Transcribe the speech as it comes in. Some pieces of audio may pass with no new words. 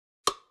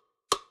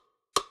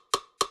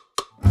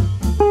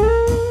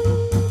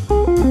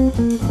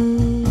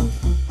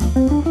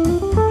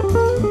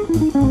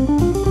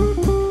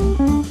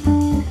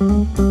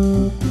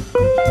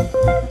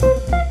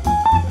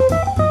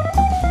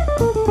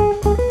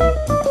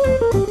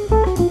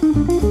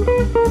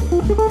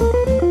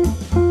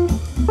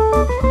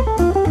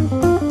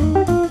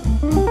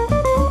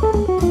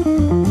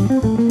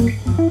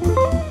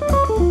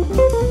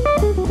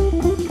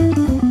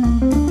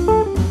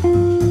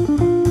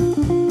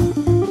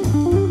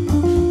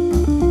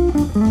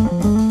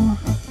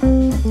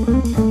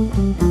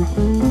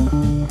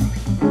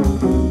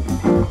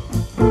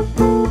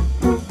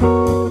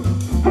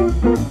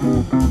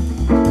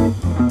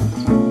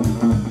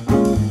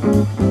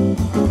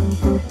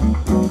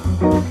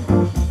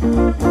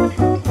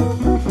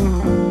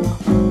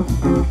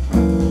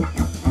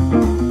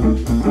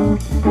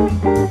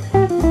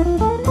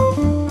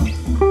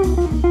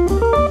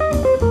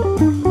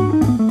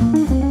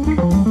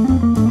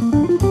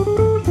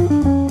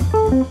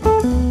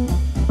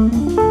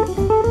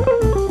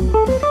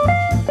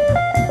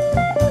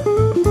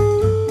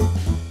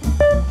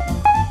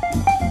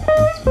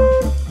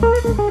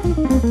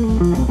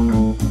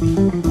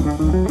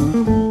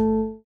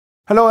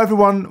Hello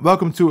everyone,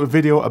 welcome to a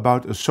video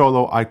about a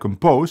solo I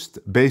composed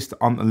based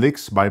on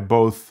licks by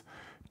both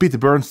Peter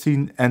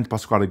Bernstein and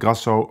Pasquale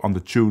Grasso on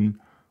the tune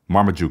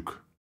Marmaduke.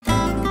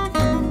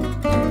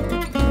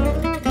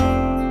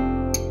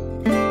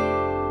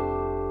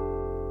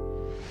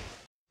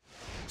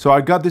 So I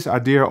got this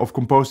idea of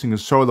composing a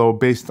solo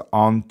based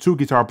on two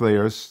guitar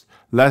players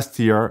last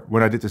year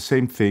when I did the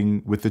same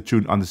thing with the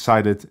tune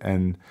Undecided,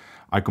 and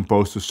I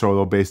composed a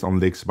solo based on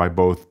licks by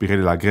both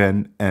Pirelli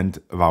Lagren and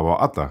Wawa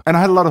Attar. And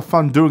I had a lot of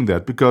fun doing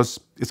that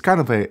because it's kind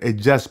of a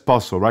jazz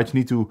puzzle, right? You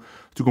need to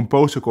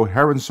compose a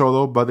coherent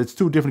solo, but it's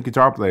two different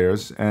guitar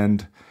players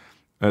and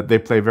they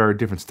play very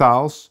different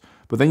styles.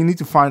 But then you need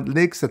to find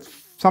licks that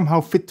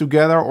somehow fit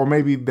together, or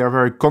maybe they're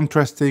very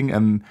contrasting,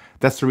 and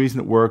that's the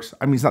reason it works.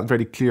 I mean, it's not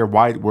very clear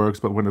why it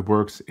works, but when it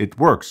works, it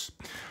works.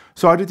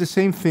 So I did the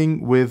same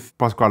thing with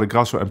Pasquale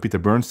Grasso and Peter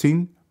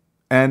Bernstein.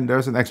 And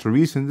there's an extra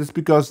reason. It's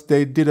because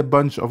they did a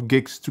bunch of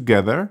gigs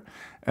together,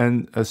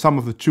 and some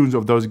of the tunes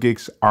of those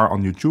gigs are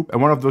on YouTube.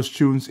 And one of those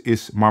tunes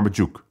is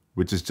Marmaduke,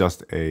 which is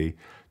just a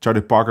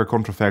Charlie Parker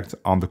contrafact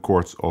on the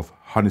chords of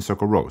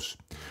Honeysuckle Rose.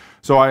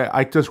 So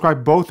I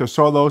described both their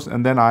solos,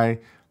 and then I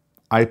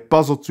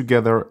puzzled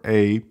together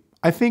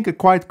I think a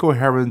quite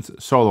coherent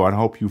solo, and I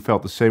hope you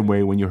felt the same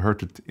way when you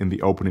heard it in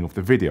the opening of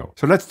the video.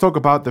 So let's talk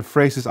about the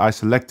phrases I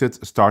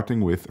selected,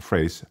 starting with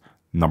phrase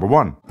number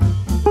 1.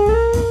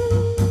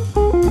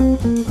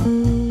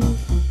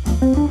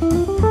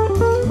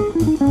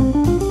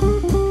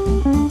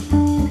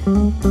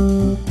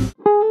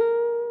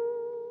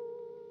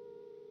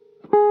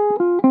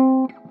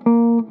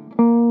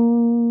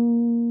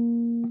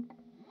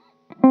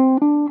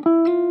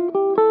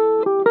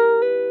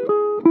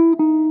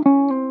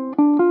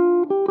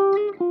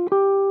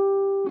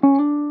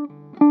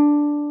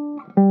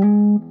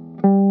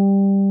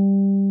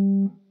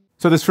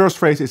 So this first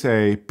phrase is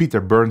a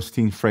Peter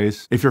Bernstein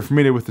phrase. If you're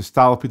familiar with the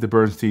style of Peter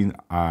Bernstein,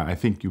 I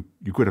think you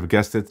could have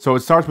guessed it. So it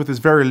starts with this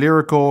very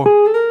lyrical,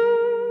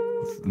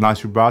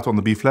 nice vibrato on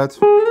the B flat.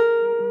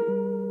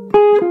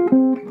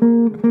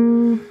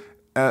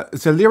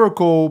 It's a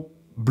lyrical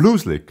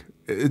blues lick.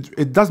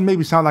 It doesn't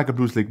maybe sound like a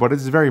blues lick, but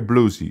it's very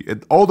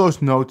bluesy. All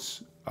those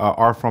notes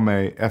are from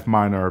a F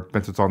minor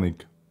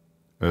pentatonic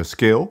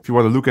scale, if you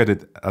want to look at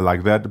it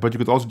like that. But you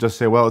could also just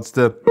say, well, it's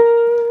the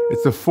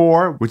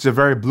 4, which is a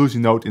very bluesy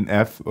note in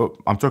F.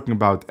 I'm talking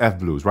about F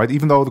blues, right?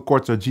 Even though the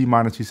chords are G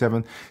minor,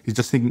 C7, he's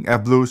just thinking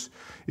F blues.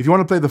 If you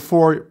want to play the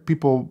 4,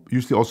 people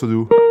usually also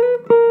do,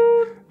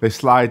 they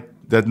slide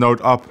that note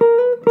up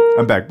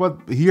and back. But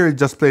here it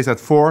just plays at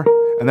 4,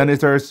 and then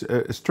there's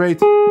a straight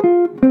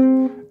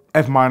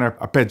F minor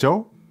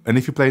arpeggio. And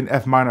if you play an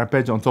F minor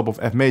arpeggio on top of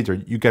F major,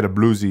 you get a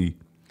bluesy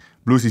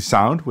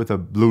sound with a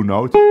blue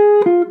note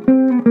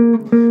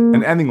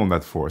and ending on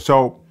that 4.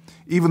 So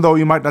even though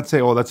you might not say,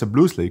 oh, that's a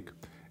blues lick,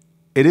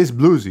 it is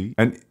bluesy.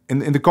 And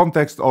in the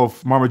context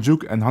of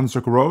Marmaduke and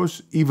Honeysuckle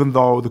Rose, even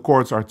though the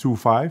chords are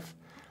 2-5,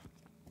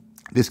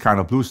 this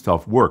kind of blues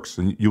stuff works.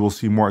 And you will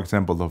see more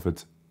examples of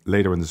it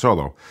later in the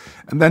solo.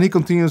 And then he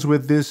continues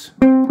with this.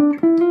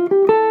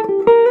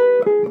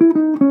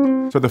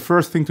 So the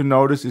first thing to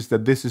notice is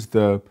that this is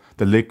the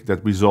lick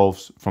that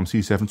resolves from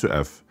C7 to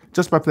F,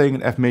 just by playing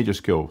an F major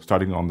scale,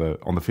 starting on the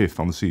 5th,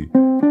 on the C.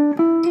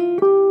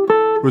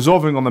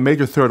 Resolving on the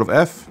major third of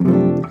F,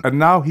 and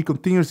now he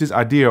continues this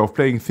idea of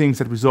playing things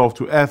that resolve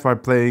to F by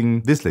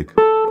playing this lick.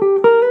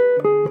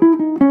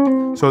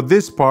 So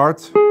this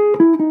part,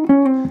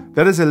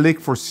 that is a lick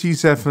for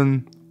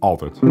C7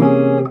 altered.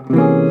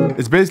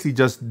 It's basically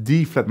just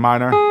D flat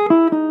minor.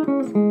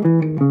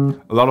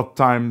 A lot of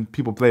time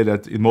people play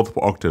that in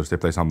multiple octaves. They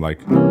play something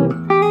like,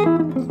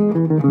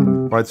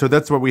 right, so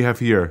that's what we have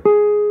here.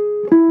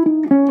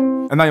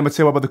 And now you might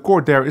say, well, but the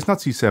chord there is not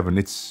C7,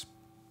 it's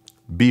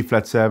B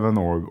flat 7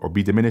 or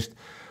B diminished.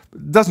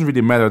 It doesn't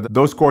really matter.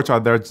 Those chords are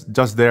there,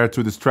 just there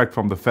to distract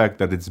from the fact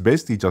that it's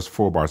basically just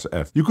 4 bars of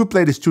F. You could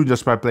play this tune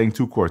just by playing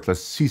 2 chords.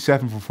 Let's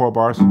C7 for 4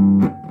 bars,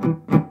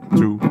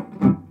 2,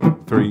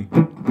 3,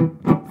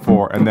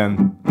 4, and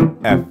then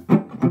F,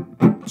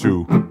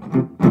 2,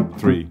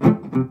 3,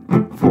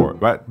 4.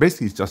 But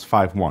basically it's just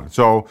 5-1.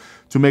 So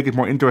to make it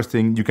more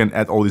interesting, you can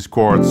add all these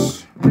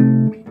chords.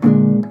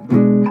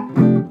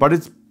 But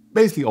it's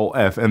basically all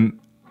F, and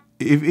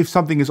if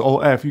something is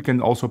all F, you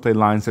can also play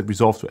lines that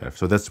resolve to F.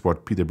 So that's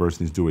what Peter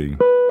Bernstein is doing.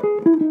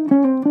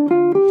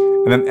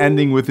 And then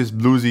ending with this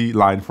bluesy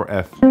line for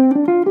F.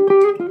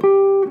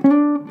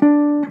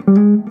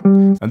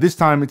 And this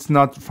time it's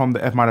not from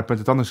the F minor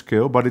pentatonic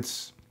scale, but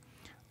it's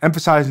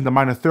emphasizing the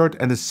minor third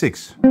and the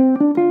 6.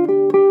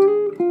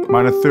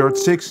 Minor third,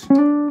 6,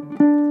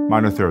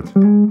 minor third.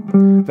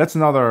 That's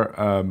another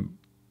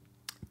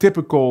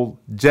typical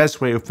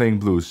jazz way of playing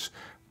blues.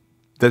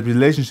 That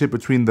relationship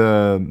between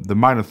the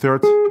minor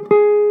third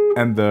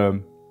and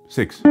the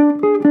 6.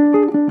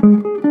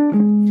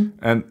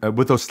 And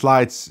with those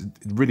slides,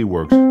 it really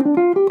works.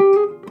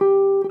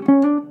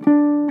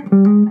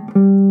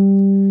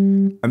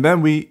 And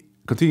then we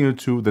continue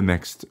to the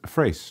next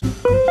phrase.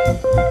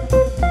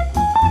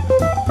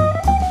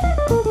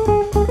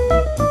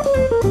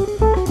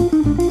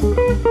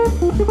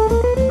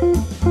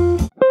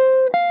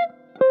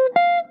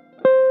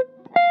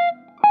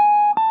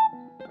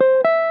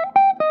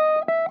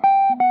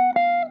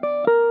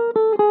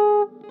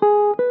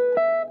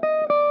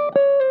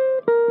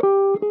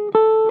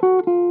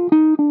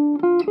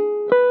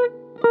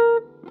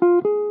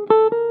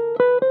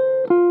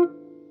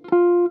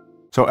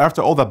 So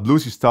after all that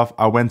bluesy stuff,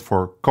 I went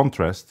for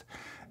contrast,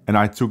 and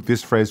I took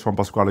this phrase from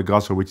Pasquale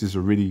Grasso, which is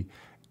really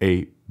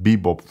a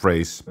bebop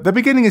phrase. The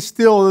beginning is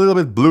still a little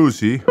bit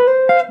bluesy,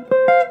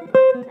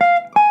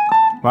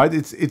 right?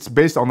 It's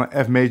based on an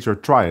F major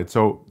triad.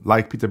 So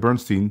like Peter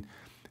Bernstein,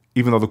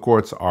 even though the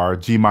chords are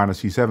G minor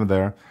C7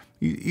 there,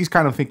 he's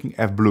kind of thinking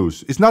F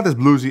blues. It's not as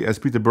bluesy as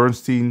Peter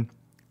Bernstein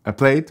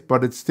played,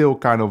 but it's still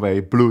kind of a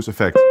blues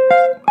effect.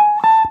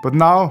 But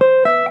now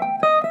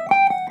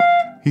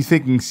he's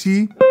thinking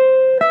C,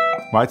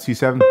 right,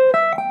 C7,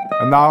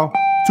 and now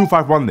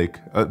 2-5-1 lick,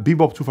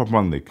 bebop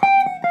 2-5-1 lick.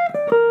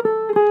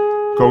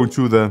 Going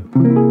to the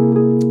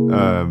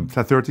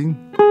flat 13.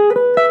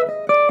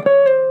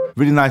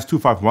 Really nice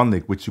 2-5-1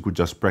 lick, which you could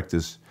just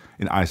practice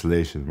in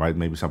isolation, right?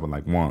 Maybe something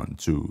like 1,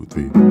 2,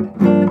 3.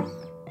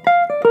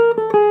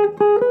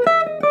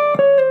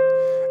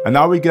 And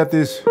now we get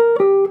this.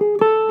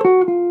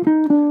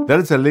 That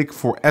is a lick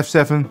for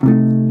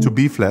F7 to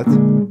B flat,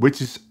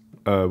 which is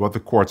what the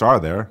chords are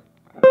there.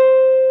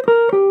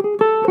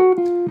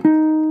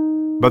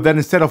 But then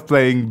instead of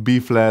playing B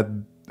flat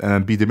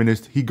and B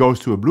diminished, he goes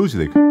to a bluesy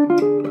lick.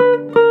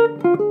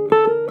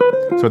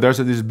 So there's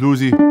this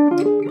bluesy.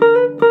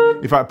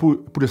 If I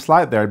put a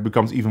slide there, it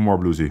becomes even more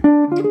bluesy.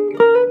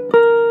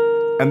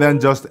 And then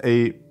just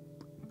an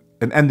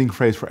ending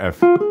phrase for F.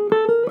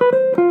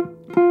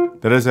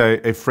 That is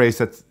a phrase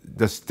that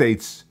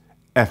states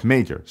F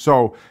major.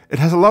 So it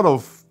has a lot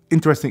of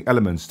interesting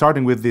elements,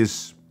 starting with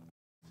this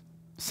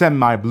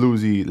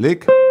semi-bluesy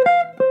lick.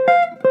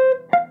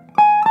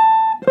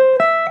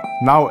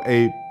 Now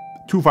a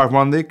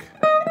 2-5-1 lick,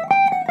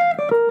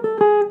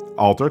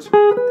 altered.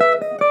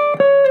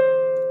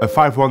 A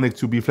 5-1 lick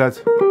to B flat,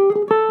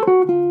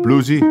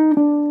 bluesy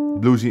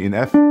in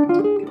F.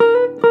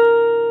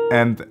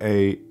 And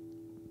a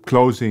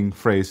closing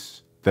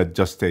phrase that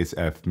just states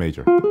F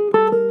major.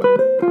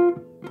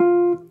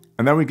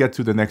 And then we get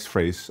to the next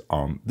phrase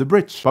on the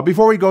bridge. But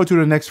before we go to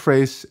the next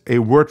phrase, a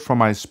word from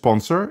my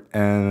sponsor.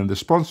 And the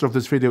sponsor of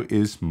this video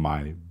is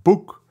my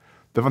book,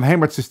 The Van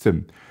Hemert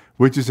System,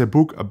 which is a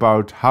book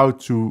about how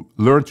to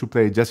learn to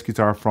play jazz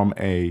guitar from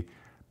a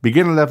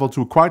beginner level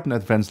to quite an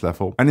advanced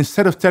level. And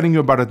instead of telling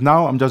you about it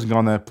now, I'm just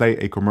gonna play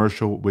a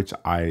commercial which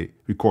I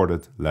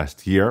recorded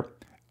last year.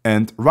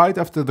 And right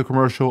after the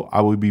commercial,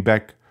 I will be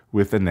back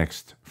with the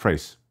next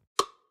phrase.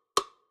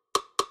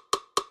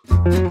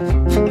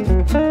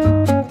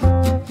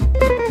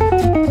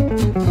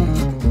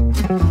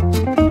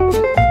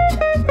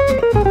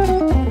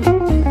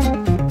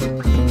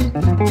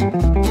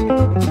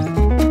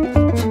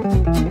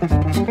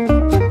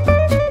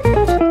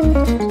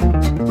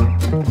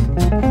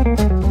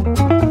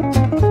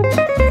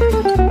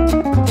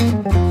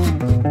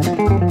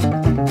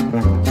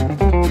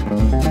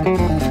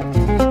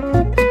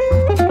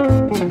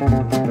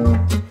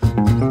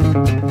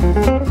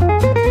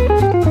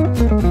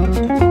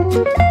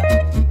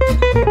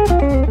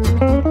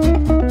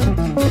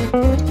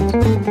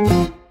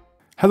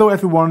 Hello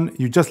everyone,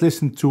 you just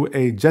listened to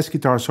a jazz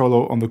guitar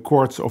solo on the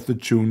chords of the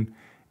tune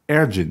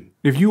Ergin.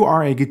 If you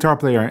are a guitar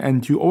player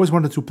and you always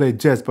wanted to play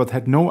jazz but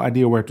had no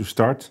idea where to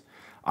start,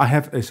 I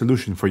have a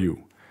solution for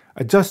you.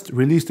 I just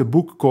released a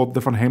book called The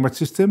Van Hemert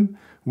System,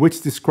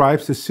 which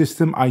describes the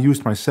system I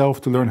used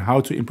myself to learn how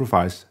to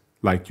improvise,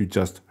 like you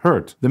just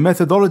heard. The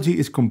methodology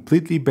is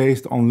completely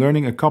based on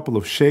learning a couple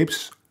of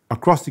shapes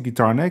across the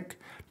guitar neck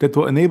that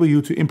will enable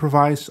you to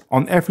improvise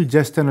on every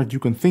jazz standard you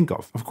can think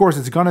of. Of course,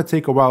 it's gonna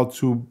take a while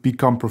to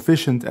become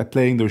proficient at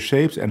playing those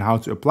shapes and how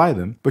to apply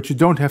them, but you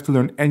don't have to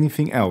learn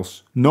anything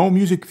else. No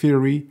music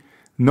theory,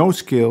 no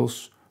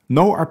scales,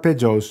 no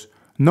arpeggios,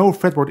 no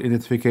fretboard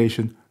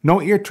identification,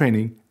 no ear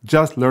training,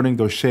 just learning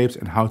those shapes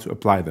and how to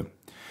apply them.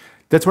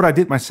 That's what I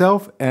did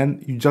myself,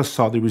 and you just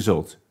saw the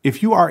result.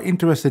 If you are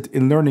interested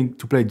in learning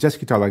to play jazz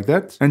guitar like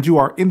that, and you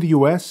are in the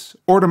US,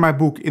 order my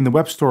book in the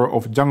web store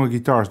of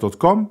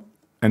jungleguitarist.com.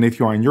 And if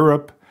you are in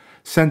Europe,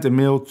 send a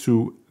mail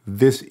to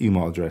this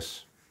email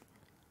address.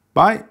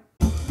 Bye!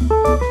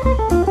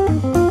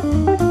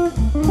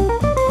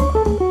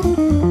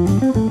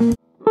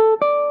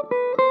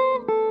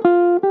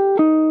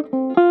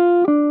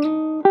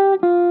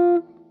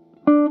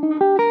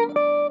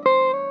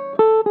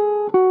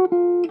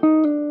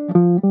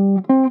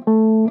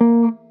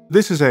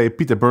 This is a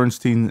Peter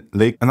Bernstein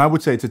lick, and I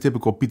would say it's a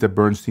typical Peter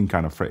Bernstein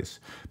kind of phrase.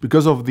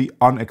 Because of the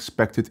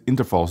unexpected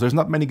intervals, there's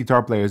not many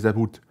guitar players that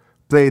would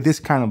play this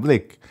kind of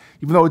lick,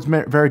 even though it's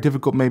very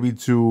difficult maybe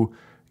to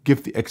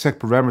give the exact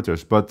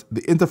parameters, but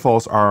the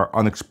intervals are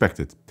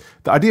unexpected.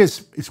 The idea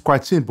is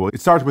quite simple. It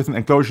starts with an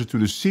enclosure to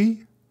the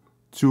C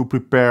to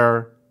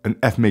prepare an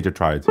F major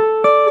triad.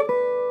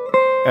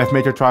 F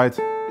major triad,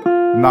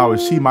 now a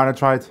C minor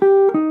triad,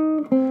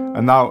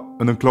 and now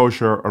an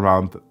enclosure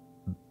around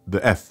the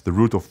F, the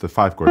root of the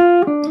 5 chord.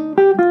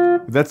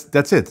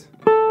 That's it.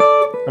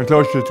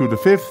 Enclosure to the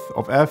 5th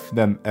of F,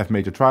 then F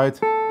major triad,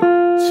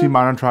 C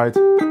minor triad,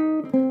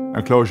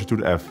 enclosure to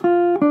the F.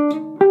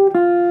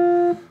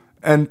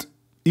 And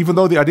even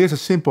though the ideas are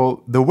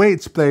simple, the way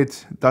it's played,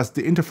 thus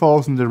the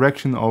intervals and the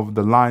direction of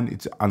the line,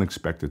 it's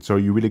unexpected. So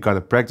you really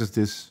gotta practice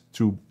this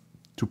to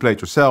play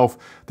it yourself.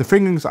 The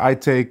fingerings I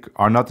take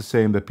are not the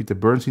same that Peter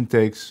Bernstein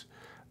takes.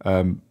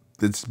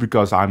 It's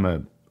because I'm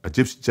a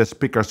gypsy jazz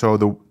picker,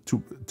 so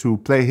to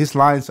play his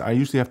lines, I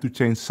usually have to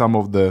change some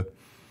of the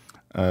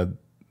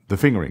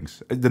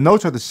fingerings. The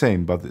notes are the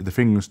same, but the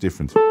fingerings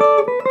different.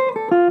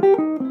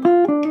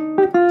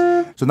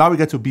 So now we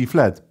get to B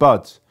flat,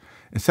 but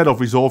instead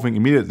of resolving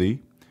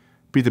immediately,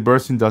 Peter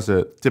Bernstein does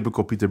a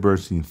typical Peter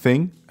Bernstein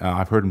thing.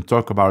 I've heard him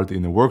talk about it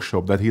in a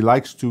workshop, that he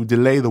likes to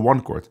delay the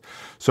 1 chord.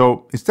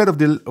 So instead of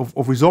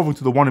resolving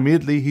to the 1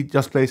 immediately, he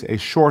just plays a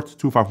short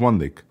 2-5-1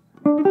 lick.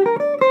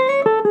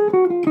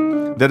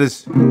 That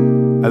is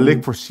a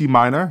lick for C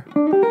minor,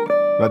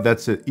 but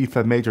that's an E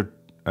flat major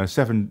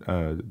 7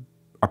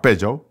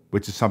 arpeggio,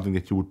 which is something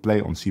that you would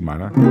play on C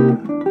minor.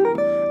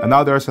 And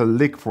now there's a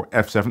lick for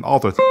F7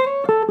 altered.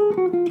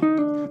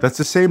 That's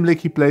the same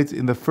lick he played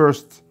in the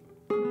first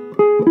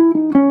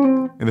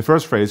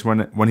phrase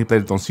when he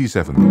played it on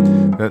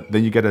C7.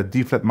 Then you get a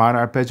D flat minor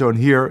arpeggio, and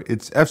here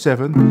it's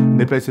F7, and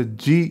he plays a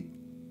G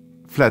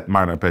flat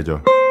minor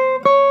arpeggio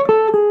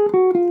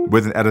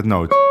with an added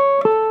note,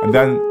 and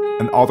then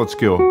an altered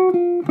scale,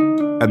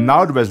 and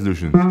now the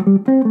resolution.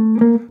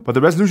 But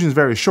the resolution is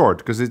very short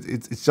because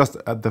it's just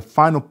at the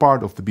final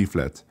part of the B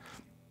flat,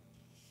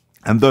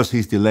 and thus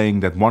he's delaying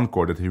that 1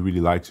 chord that he really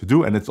likes to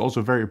do. And it's also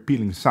a very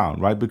appealing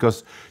sound, right?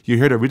 Because you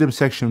hear the rhythm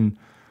section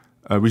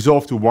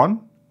resolve to 1,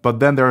 but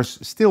then there's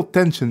still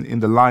tension in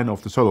the line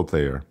of the solo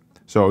player.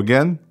 So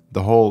again,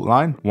 the whole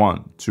line,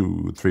 1,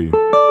 2, 3.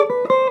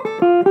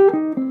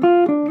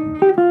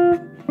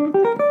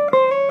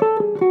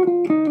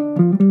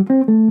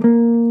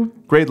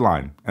 Great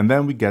line. And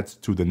then we get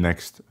to the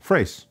next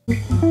phrase.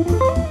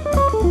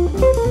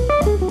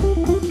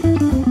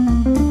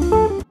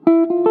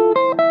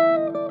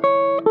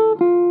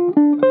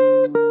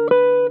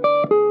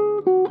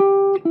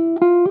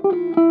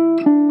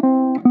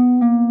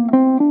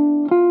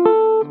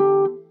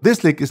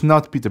 This lick is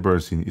not Peter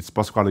Bernstein, it's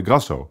Pasquale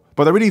Grasso.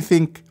 But I really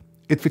think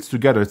it fits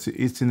together.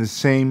 It's in the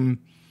same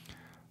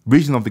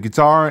region of the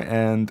guitar,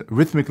 and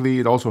rhythmically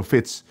it also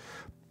fits.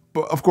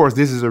 But of course,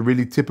 this is a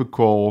really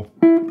typical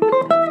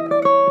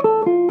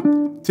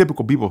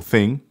BeBop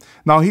thing.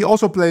 Now he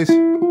also plays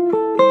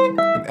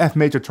an F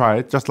major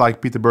triad, just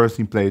like Peter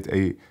Bernstein played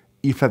a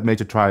E flat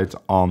major triad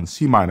on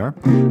C minor.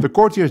 The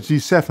chord here is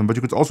G7, but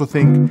you could also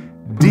think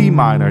D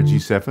minor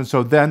G7.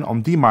 So then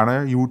on D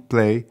minor you would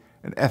play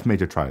an F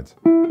major triad.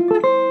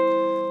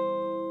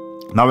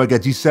 Now we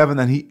get G7,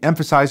 and he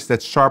emphasizes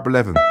that sharp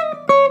 11.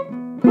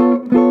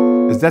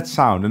 It's that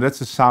sound, and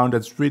that's a sound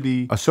that's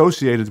really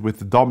associated with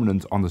the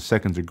dominant on the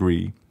 2nd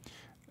degree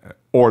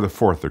or the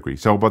 4th degree.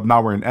 So, but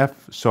now we're in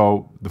F,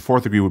 so the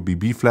 4th degree would be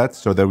B flat,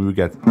 so then we would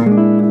get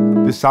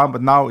this sound,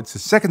 but now it's the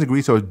 2nd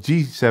degree, so it's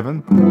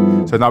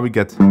G7. So now we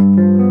get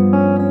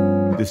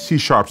the C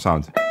sharp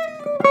sound.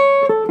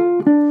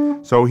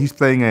 So he's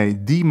playing a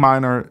D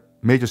minor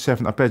major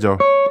 7 arpeggio,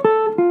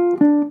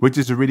 which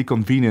is a really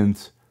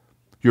convenient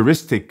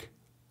heuristic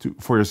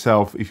for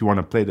yourself. If you want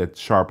to play that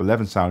sharp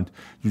 11 sound,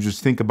 you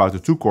just think about the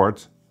 2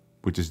 chord,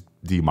 which is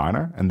D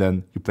minor, and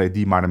then you play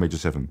D minor major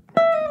 7.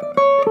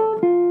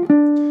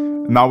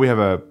 Now we have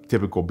a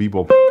typical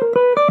BeBop.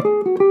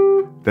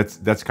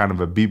 That's kind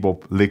of a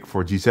BeBop lick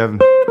for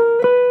G7.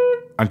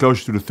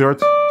 Enclosure to the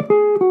 3rd,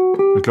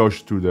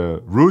 enclosure to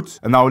the root,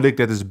 and now a lick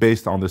that is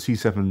based on the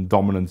C7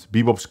 dominant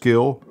BeBop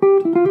scale.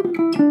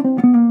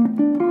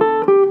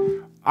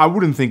 I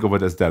wouldn't think of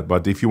it as that,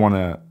 but if you want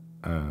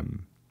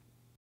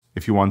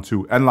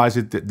to analyze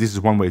it, this is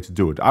one way to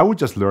do it. I would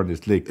just learn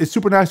this lick. It's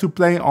super nice to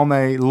play on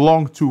a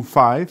long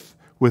 2/5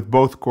 with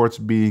both chords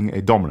being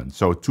a dominant.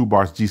 So 2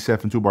 bars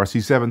G7, 2 bars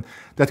C7,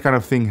 that kind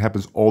of thing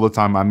happens all the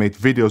time. I made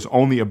videos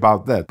only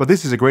about that. But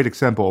this is a great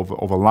example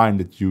of a line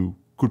that you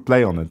could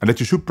play on it and that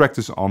you should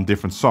practice on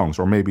different songs,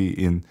 or maybe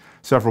in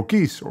several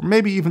keys, or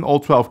maybe even all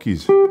 12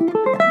 keys.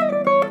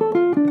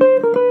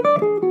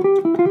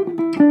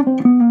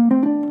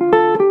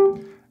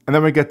 And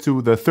then we get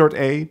to the third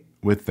A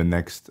with the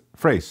next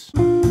phrase.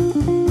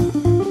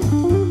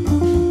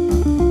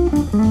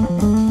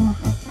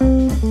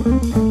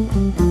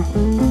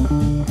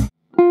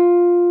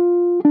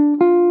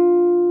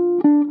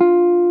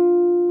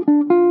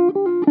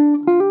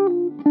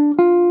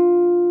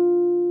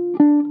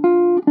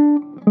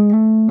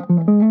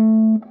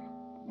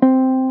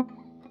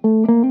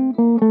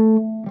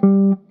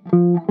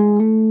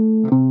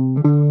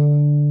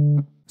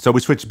 So we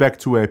switch back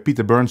to a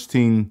Peter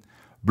Bernstein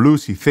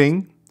bluesy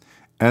thing,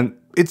 and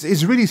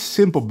it's really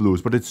simple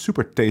blues, but it's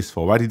super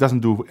tasteful, right? He doesn't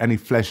do any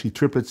flashy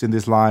triplets in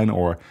this line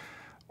or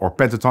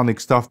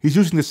pentatonic stuff. He's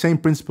using the same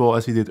principle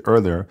as he did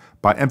earlier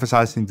by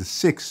emphasizing the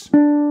 6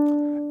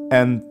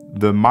 and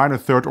the minor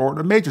third, or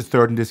the major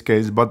third in this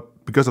case, but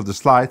because of the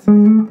slide,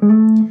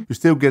 you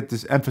still get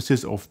this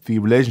emphasis of the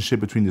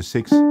relationship between the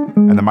 6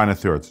 and the minor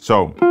third.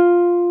 So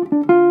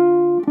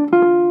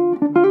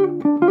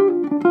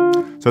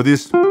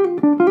these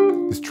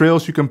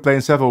trills you can play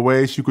in several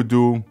ways. You could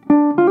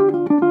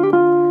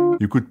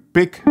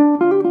pick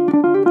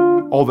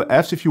all the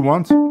Fs if you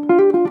want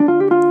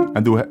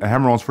and do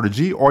hammer-ons for the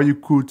G, or you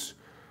could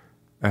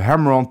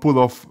hammer-on pull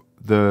off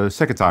the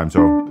second time,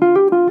 so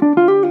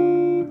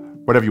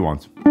whatever you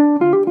want.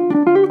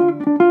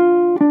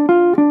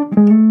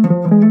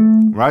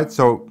 Right,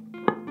 so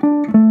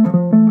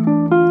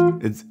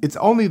it's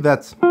only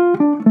that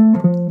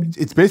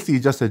it's basically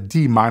just a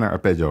D minor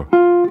arpeggio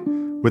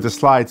with a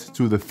slide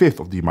to the 5th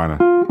of D minor.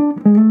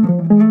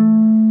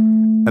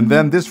 And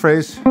then this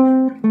phrase,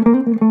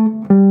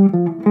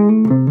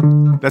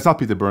 that's not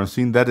Peter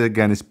Bernstein, that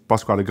again is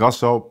Pasquale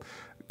Grasso,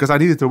 because I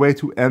needed a way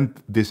to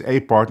end this A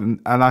part, and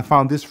I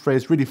found this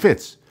phrase really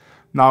fits.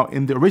 Now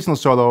in the original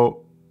solo,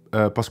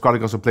 Pasquale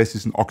Grasso plays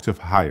this an octave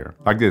higher,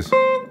 like this.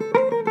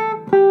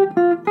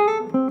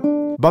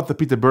 But the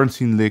Peter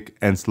Bernstein lick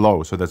ends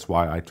low, so that's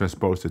why I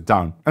transposed it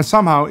down. And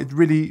somehow it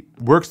really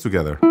works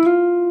together.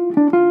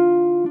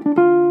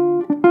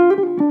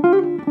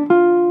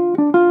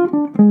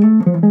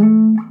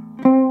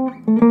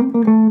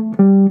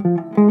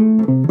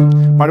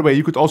 By the way,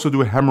 you could also do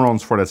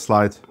hammer-ons for that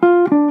slide.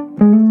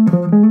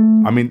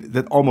 I mean,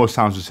 that almost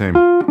sounds the same.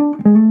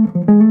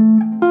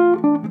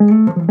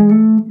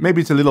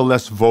 Maybe it's a little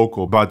less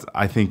vocal, but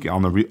I think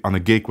on a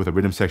gig with a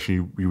rhythm section,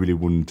 you really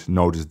wouldn't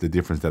notice the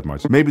difference that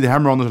much. Maybe the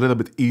hammer-on is a little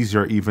bit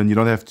easier even. You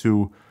don't have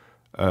to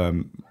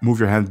move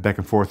your hand back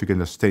and forth. You can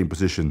just stay in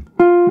position.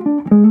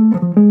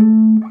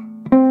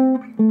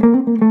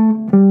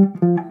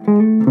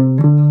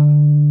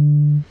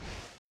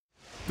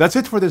 That's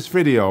it for this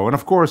video, and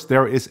of course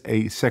there is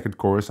a second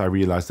chorus, I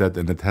realized that,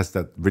 and it has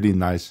that really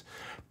nice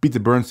Peter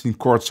Bernstein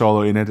chord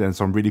solo in it and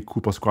some really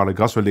cool Pasquale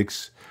Grasso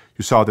licks.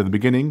 You saw it in the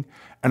beginning,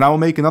 and I will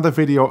make another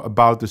video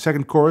about the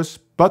second chorus,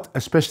 but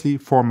especially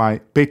for my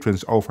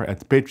patrons over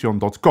at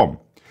patreon.com.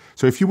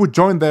 So if you would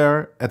join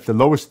there at the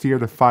lowest tier,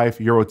 the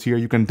 €5 tier,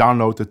 you can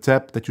download the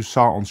tab that you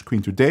saw on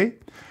screen today.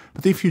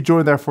 But if you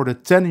join there for the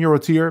 €10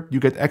 tier,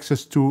 you get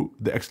access to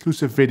the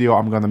exclusive video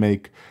I'm gonna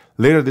make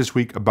later this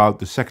week about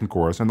the second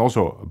chorus, and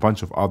also a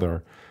bunch of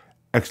other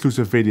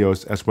exclusive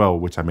videos as well,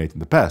 which I made in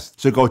the past.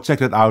 So go check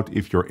that out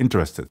if you're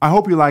interested. I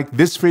hope you liked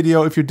this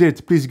video. If you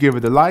did, please give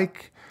it a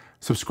like,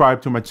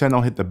 subscribe to my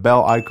channel, hit the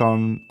bell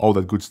icon, all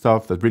that good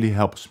stuff. That really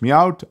helps me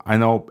out. I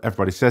know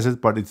everybody says it,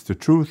 but it's the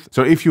truth.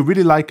 So if you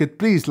really like it,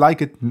 please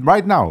like it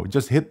right now.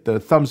 Just hit the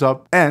thumbs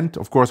up. And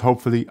of course,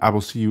 hopefully I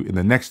will see you in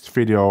the next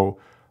video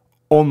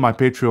on my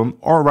Patreon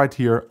or right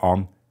here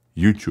on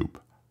YouTube.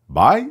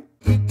 Bye.